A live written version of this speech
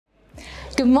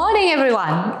Good morning,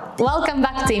 everyone. Welcome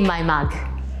back to In My Mug.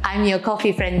 I'm your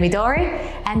coffee friend Midori,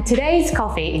 and today's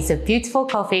coffee is a beautiful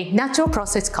coffee, natural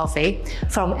processed coffee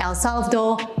from El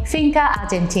Salvador, Finca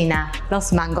Argentina,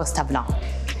 Los Mangos Tablon.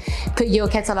 Put your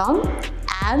kettle on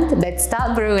and let's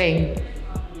start brewing.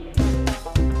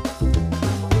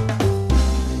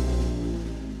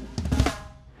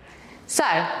 So,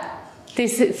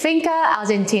 this Finca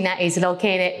Argentina is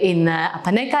located in the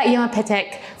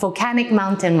Apaneca-Yamapetec volcanic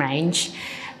mountain range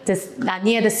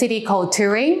near the city called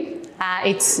Turin.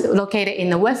 It's located in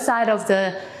the west side of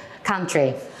the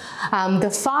country.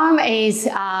 The farm is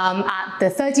at the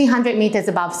 1,300 meters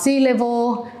above sea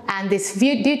level, and this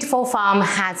beautiful farm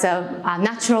has a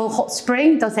natural hot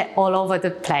spring all over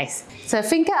the place. So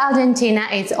Finca Argentina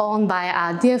is owned by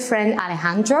our dear friend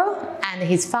Alejandro and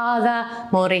his father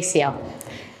Mauricio.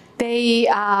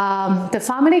 The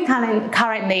family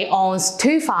currently owns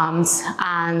two farms,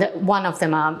 and one of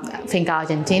them are Finca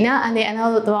Argentina, and the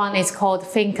other one is called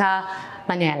Finca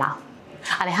Manuela.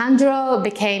 Alejandro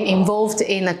became involved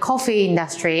in the coffee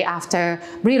industry after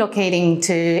relocating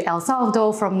to El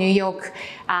Salvador from New York,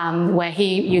 where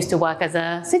he used to work as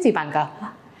a city banker.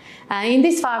 In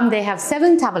this farm, they have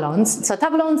 7 tablons. So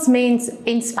tablons means,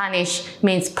 in Spanish,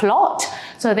 means plot.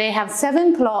 So they have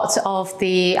 7 plots of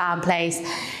the place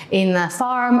in the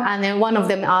farm, and then one of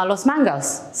them are Los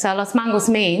Mangos. So Los Mangos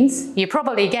means, you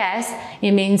probably guess,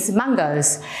 it means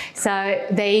mangoes. So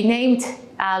they named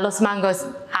Los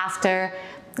Mangos after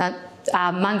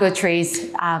mango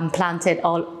trees planted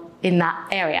all in that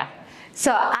area.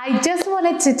 So I just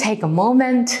wanted to take a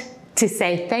moment to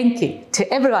say thank you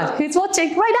to everyone who's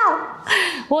watching right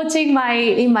now, watching my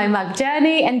In My Mug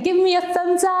journey, and give me a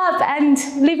thumbs up and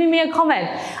leaving me a comment.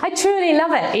 I truly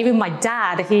love it. Even my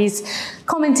dad, he's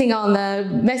commenting on the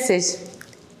message.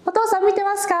 "Otou-san, mite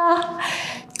masu ka?"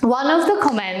 One of the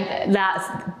comments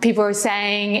that people are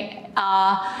saying,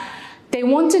 they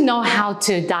want to know how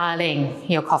to dial in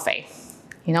your coffee.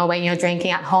 You know, when you're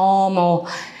drinking at home, or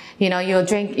you know, you're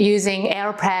using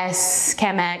Aeropress,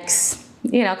 Chemex,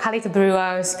 you know, Calita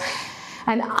brewers.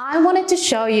 And I wanted to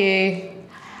show you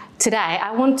today,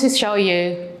 I want to show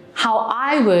you how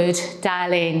I would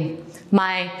dial in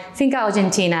my Finca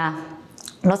Argentina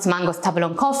Los Mangos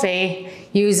Tablon coffee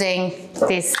using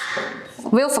this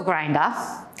Wilfa grinder.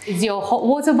 Is your hot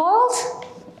water boiled?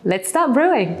 Let's start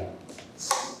brewing.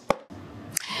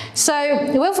 So,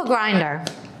 Wilfa grinder.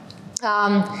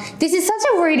 This is such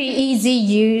a really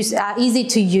easy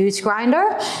to use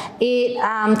grinder. It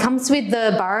comes with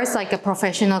the bars like a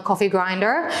professional coffee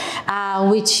grinder,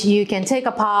 which you can take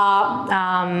apart,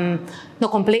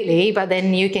 not completely, but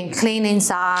then you can clean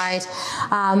inside.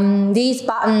 These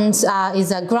buttons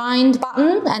is a grind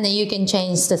button, and then you can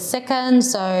change the second,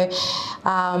 so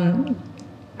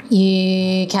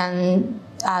you can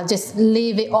just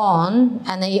leave it on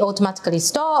and then it automatically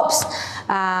stops.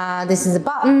 This is a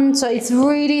button, so it's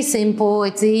really simple,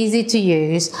 it's easy to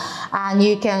use, and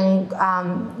you can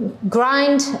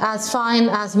grind as fine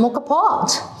as mocha pot.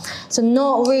 So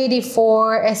not really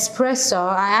for espresso.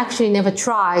 I actually never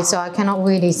tried, so I cannot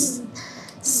really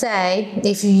say.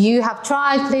 If you have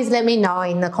tried, please let me know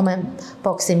in the comment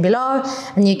box in below.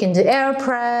 And you can do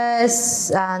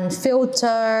Aeropress and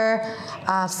filter,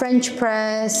 French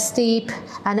press, steep,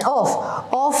 and off.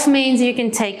 Off means you can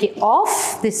take it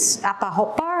off this upper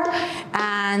hopper,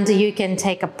 and you can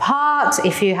take apart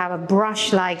if you have a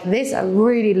brush like this. I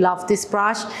really love this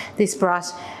brush. This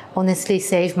brush honestly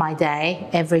saves my day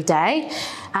every day.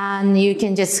 And you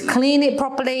can just clean it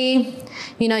properly.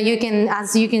 You know, you can,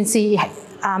 as you can see,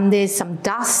 there's some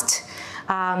dust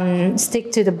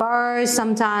stick to the bars.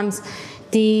 Sometimes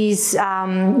these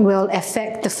will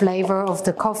affect the flavor of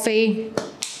the coffee.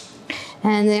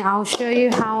 And then I'll show you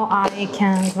how I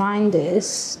can grind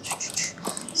this.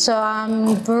 So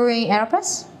I'm brewing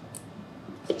Aeropress.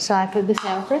 So I put this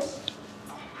Aeropress.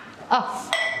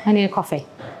 Oh, I need a coffee.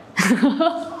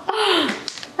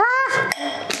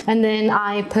 And then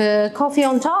I put coffee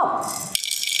on top.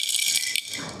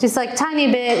 Just like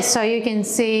tiny bit, so you can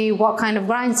see what kind of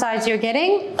grind size you're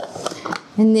getting.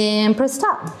 And then press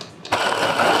start.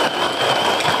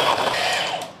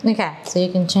 Okay, so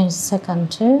you can change the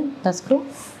second too, that's cool.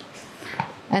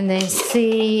 And then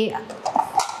see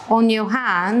on your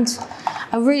hand,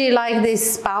 I really like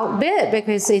this spout bit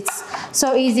because it's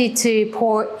so easy to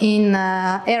pour in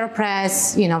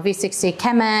Aeropress, you know, V60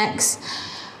 Chemex.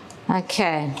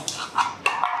 Okay.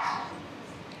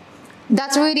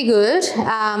 That's really good.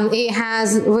 It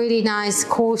has really nice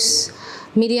coarse,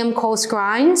 medium coarse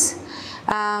grinds.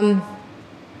 And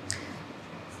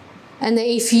then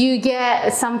if you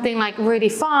get something like really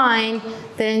fine,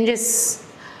 then just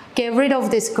get rid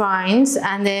of these grinds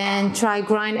and then try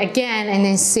grind again and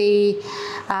then see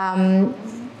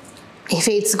if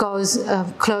it goes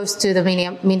close to the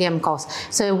medium coarse.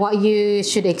 So what you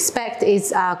should expect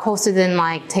is coarser than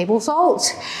like table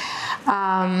salt.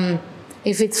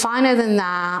 If it's finer than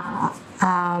that,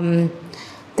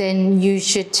 then you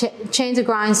should change the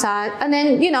grind size, and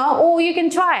then, you know, or you can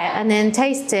try it and then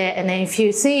taste it, and then if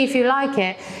you see if you like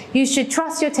it, you should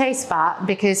trust your taste bud,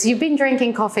 because you've been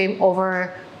drinking coffee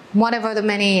over whatever the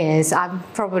many years. I've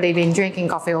probably been drinking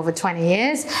coffee over 20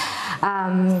 years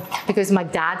because my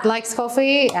dad likes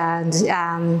coffee, and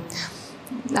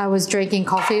I was drinking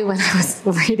coffee when I was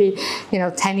really,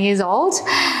 10 years old.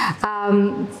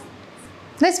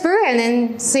 Let's brew it and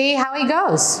then see how it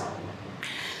goes.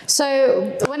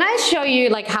 So when I show you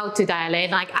like how to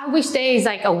dilate, like I wish there is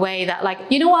like a way that like,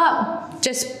 you know what,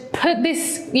 just put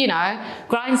this,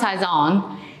 grind size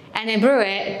on and then brew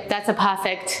it. That's a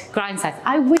perfect grind size.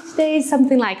 I wish there is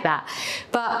something like that,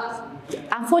 but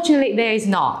unfortunately there is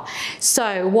not.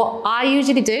 So what I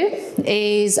usually do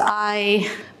is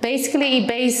I basically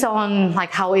base on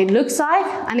like how it looks like,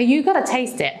 and you gotta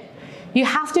taste it. You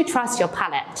have to trust your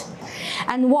palate.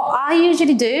 And what I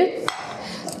usually do,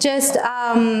 just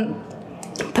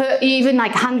put even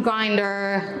like hand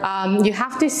grinder, you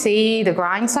have to see the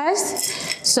grind size.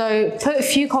 So put a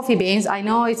few coffee beans. I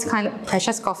know it's kind of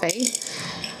precious coffee.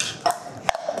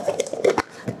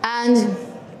 And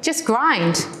just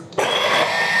grind.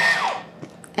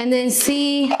 And then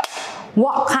see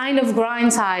what kind of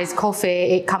grind size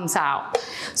coffee it comes out.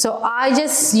 So I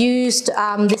just used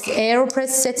this Aeropress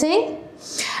setting,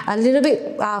 a little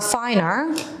bit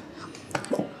finer.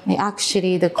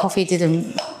 Actually, the coffee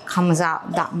didn't come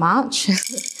out that much.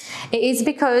 It is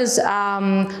because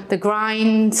the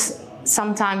grind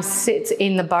sometimes sits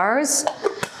in the bars.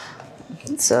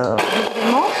 So a little bit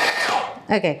more.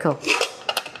 Okay, cool.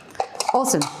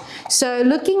 Awesome. So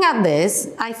looking at this,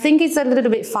 I think it's a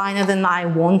little bit finer than I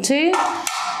want to.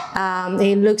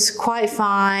 It looks quite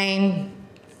fine.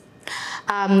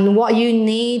 What you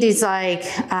need is like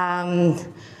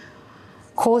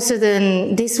coarser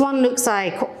than, this one looks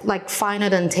like finer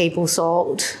than table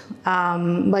salt.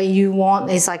 But you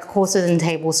want is like coarser than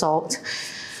table salt.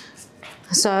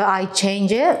 So I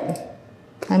change it,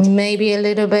 and maybe a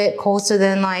little bit coarser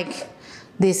than like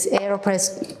this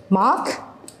Aeropress mark.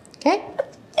 Okay.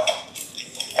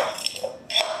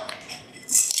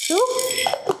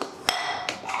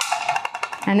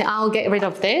 And I'll get rid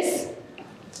of this.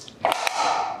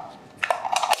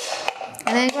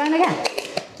 And then grind again.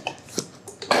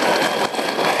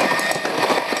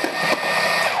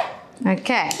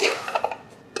 Okay.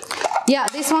 Yeah,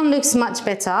 this one looks much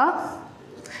better.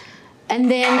 And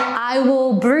then I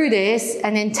will brew this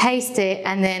and then taste it,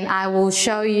 and then I will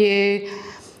show you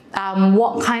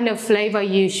what kind of flavor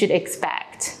you should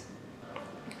expect.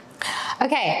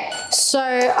 Okay, so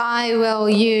I will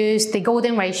use the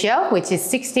golden ratio, which is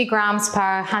 60 grams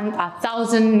per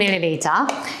 1,000 milliliter.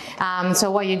 So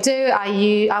what you do,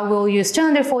 I will use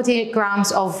 240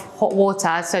 grams of hot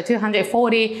water, so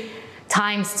 240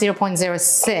 times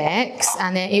 0.06,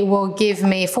 and then it will give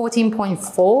me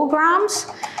 14.4 grams.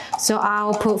 So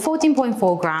I'll put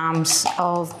 14.4 grams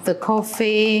of the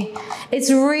coffee. It's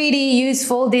really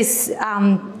useful, this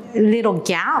little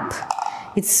gap.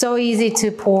 It's so easy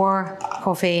to pour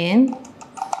coffee in.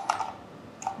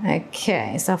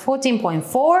 Okay, so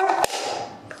 14.4,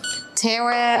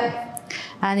 tare it,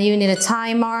 and you need a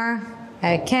timer.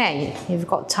 Okay, you've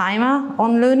got timer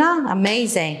on Luna,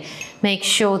 amazing. Make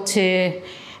sure to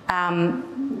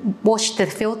wash the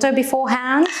filter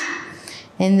beforehand.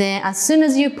 And then as soon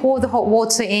as you pour the hot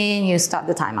water in, you start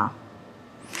the timer.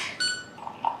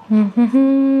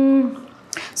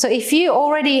 So if you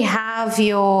already have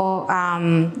your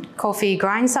coffee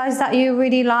grind size that you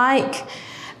really like,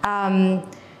 and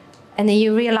then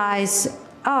you realize,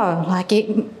 oh, like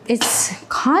it's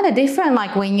kind of different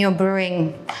like when you're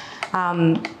brewing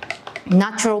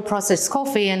natural processed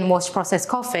coffee and wash processed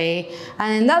coffee,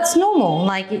 and that's normal.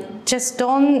 Like, just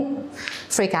don't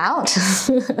freak out.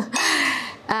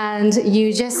 And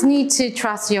you just need to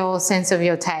trust your sense of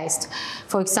your taste.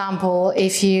 For example,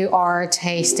 if you are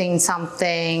tasting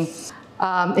something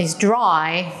is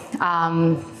dry,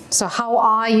 so how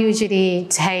I usually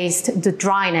taste the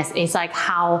dryness is like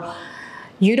how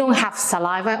you don't have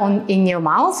saliva in your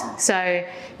mouth. So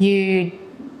you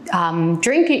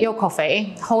drink your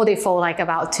coffee, hold it for like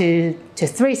about 2 to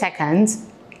 3 seconds.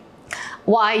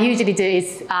 What I usually do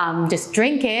is just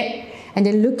drink it and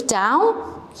then look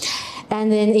down. And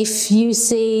then if you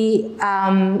see,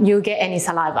 you'll get any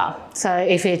saliva. So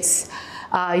if it's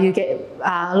you get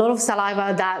a lot of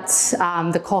saliva that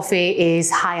the coffee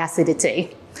is high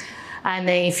acidity. And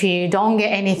if you don't get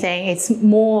anything, it's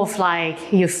more of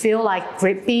like, you feel like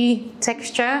grippy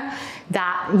texture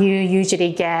that you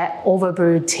usually get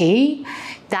overbrewed tea.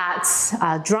 That's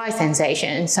a dry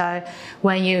sensation. So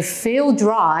when you feel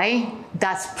dry,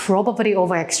 that's probably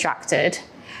over-extracted.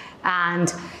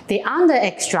 And the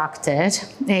under-extracted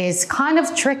is kind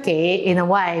of tricky in a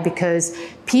way because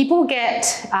people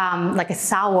get like a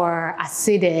sour,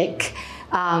 acidic,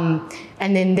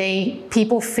 and then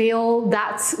people feel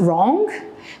that's wrong.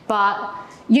 But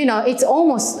you know, it's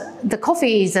almost, the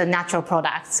coffee is a natural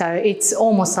product. So it's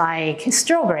almost like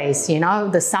strawberries, you know,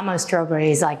 the summer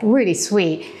strawberry is like really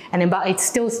sweet, and then, but it's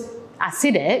still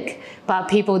acidic, but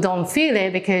people don't feel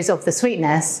it because of the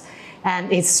sweetness.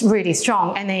 And it's really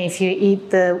strong. And then if you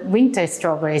eat the winter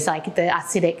strawberries, like the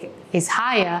acidic is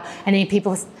higher, and then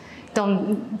people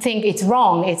don't think it's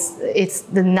wrong. It's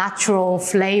the natural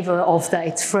flavor of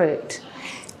its fruit.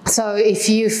 So if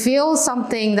you feel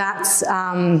something that's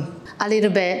a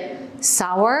little bit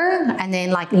sour and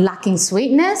then like lacking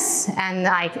sweetness and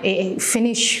like it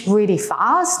finish really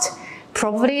fast,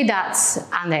 probably that's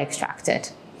under extracted.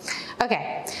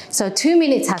 Okay, so 2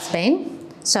 minutes has been.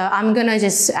 So I'm gonna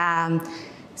just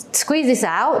squeeze this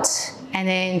out and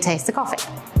then taste the coffee.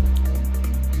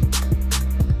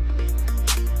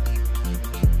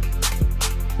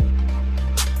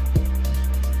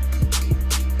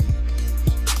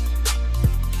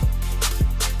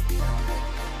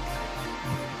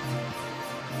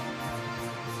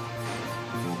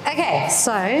 Okay,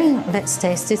 so let's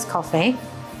taste this coffee.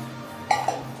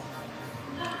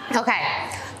 Okay,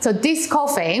 so this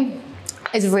coffee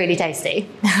is really tasty.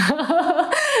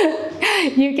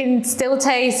 You can still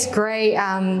taste great,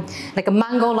 like a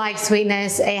mango-like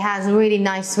sweetness. It has really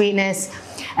nice sweetness,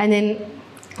 and then,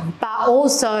 but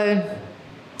also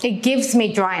it gives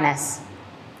me dryness.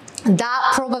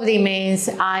 That probably means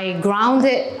I ground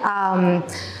it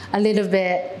a little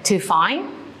bit too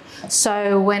fine.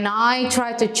 So when I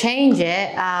try to change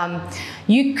it,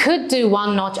 you could do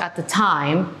 1 notch at the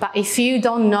time, but if you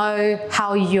don't know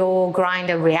how your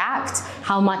grinder reacts,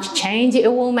 how much change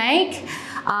it will make,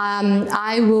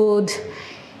 I would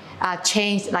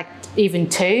change like even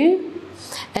 2.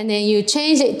 And then you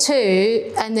change it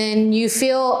 2, and then you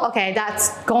feel, okay, that's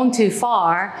gone too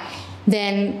far,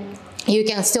 then you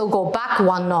can still go back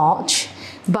 1 notch.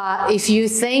 But if you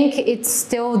think it's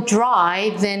still dry,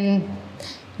 then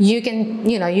you can,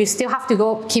 you know, you still have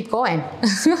to keep going.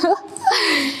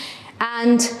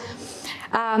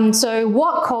 And so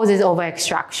what causes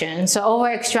over-extraction? So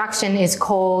over-extraction is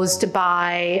caused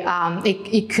by,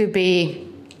 it could be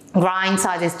grind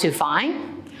size is too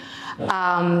fine,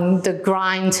 the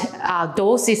grind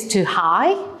dose is too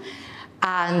high,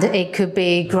 and it could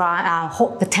be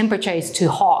the temperature is too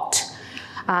hot.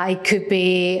 It could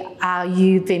be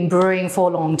you've been brewing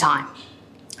for a long time.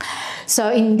 So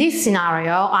in this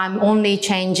scenario, I'm only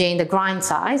changing the grind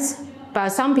size, but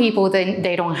some people,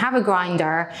 they don't have a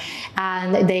grinder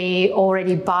and they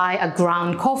already buy a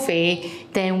ground coffee,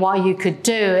 then what you could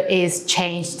do is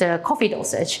change the coffee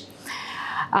dosage.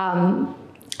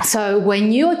 So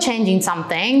when you're changing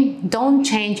something, don't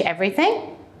change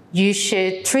everything. You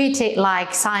should treat it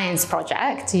like science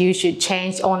project. You should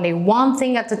change only one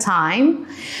thing at a time.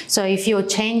 So if you're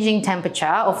changing temperature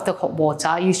of the hot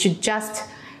water, you should just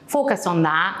focus on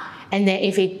that. And then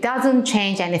if it doesn't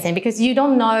change anything, because you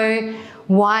don't know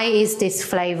why is this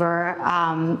flavor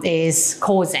is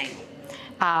causing,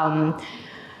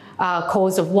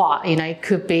 cause of what, you know, it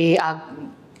could be a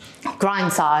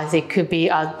grind size, it could be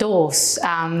a dose,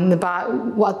 but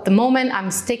at the moment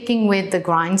I'm sticking with the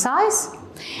grind size.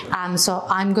 So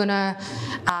I'm gonna,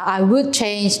 I would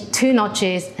change 2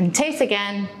 notches and taste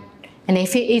again, and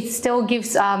if it still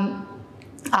gives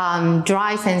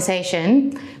dry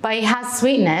sensation, but it has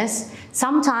sweetness,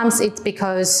 sometimes it's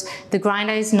because the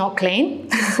grinder is not clean.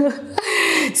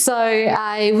 So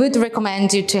I would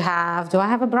recommend you to have, do I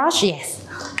have a brush? Yes.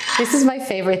 This is my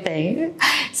favorite thing.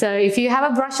 So if you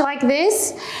have a brush like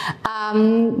this,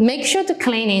 make sure to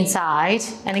clean inside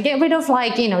and get rid of,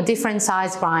 like, you know, different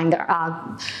size grinder,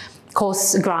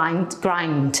 coarse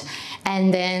grind,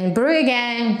 and then brew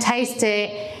again, taste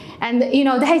it. And you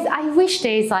know, I wish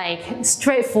there's like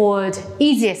straightforward,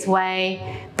 easiest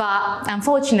way, but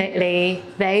unfortunately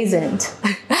there isn't.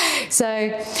 So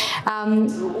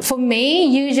for me,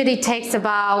 usually it takes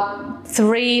about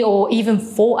 3 or even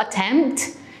 4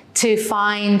 attempts to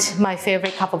find my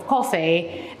favorite cup of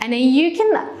coffee. And then you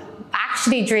can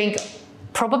actually drink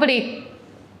probably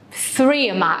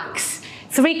 3 max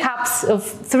 3 cups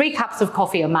of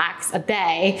coffee or max a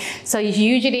day. So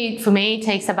usually for me it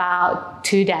takes about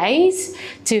 2 days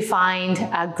to find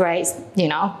a great, you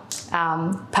know,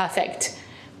 perfect.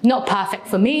 Not perfect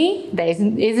for me. There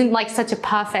isn't like such a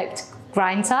perfect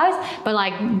grind size, but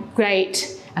like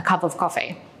great a cup of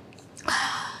coffee.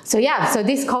 So yeah, so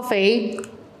this coffee,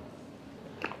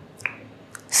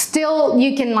 still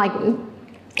you can like,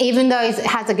 even though it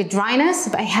has like a dryness,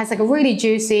 but it has like a really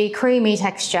juicy, creamy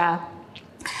texture,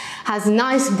 has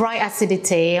nice bright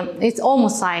acidity. It's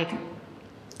almost like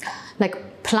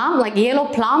plum, like yellow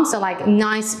plum, so like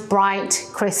nice, bright,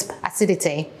 crisp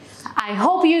acidity. I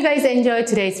hope you guys enjoyed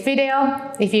today's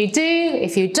video. If you do,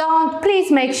 if you don't,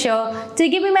 please make sure to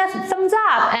give me a thumbs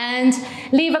up and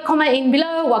leave a comment in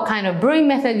below what kind of brewing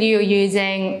method you're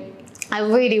using. I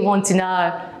really want to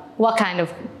know what kind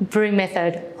of brewing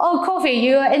method or coffee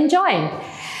you are enjoying.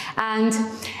 And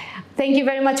thank you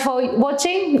very much for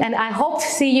watching, and I hope to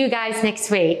see you guys next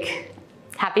week.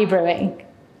 Happy brewing.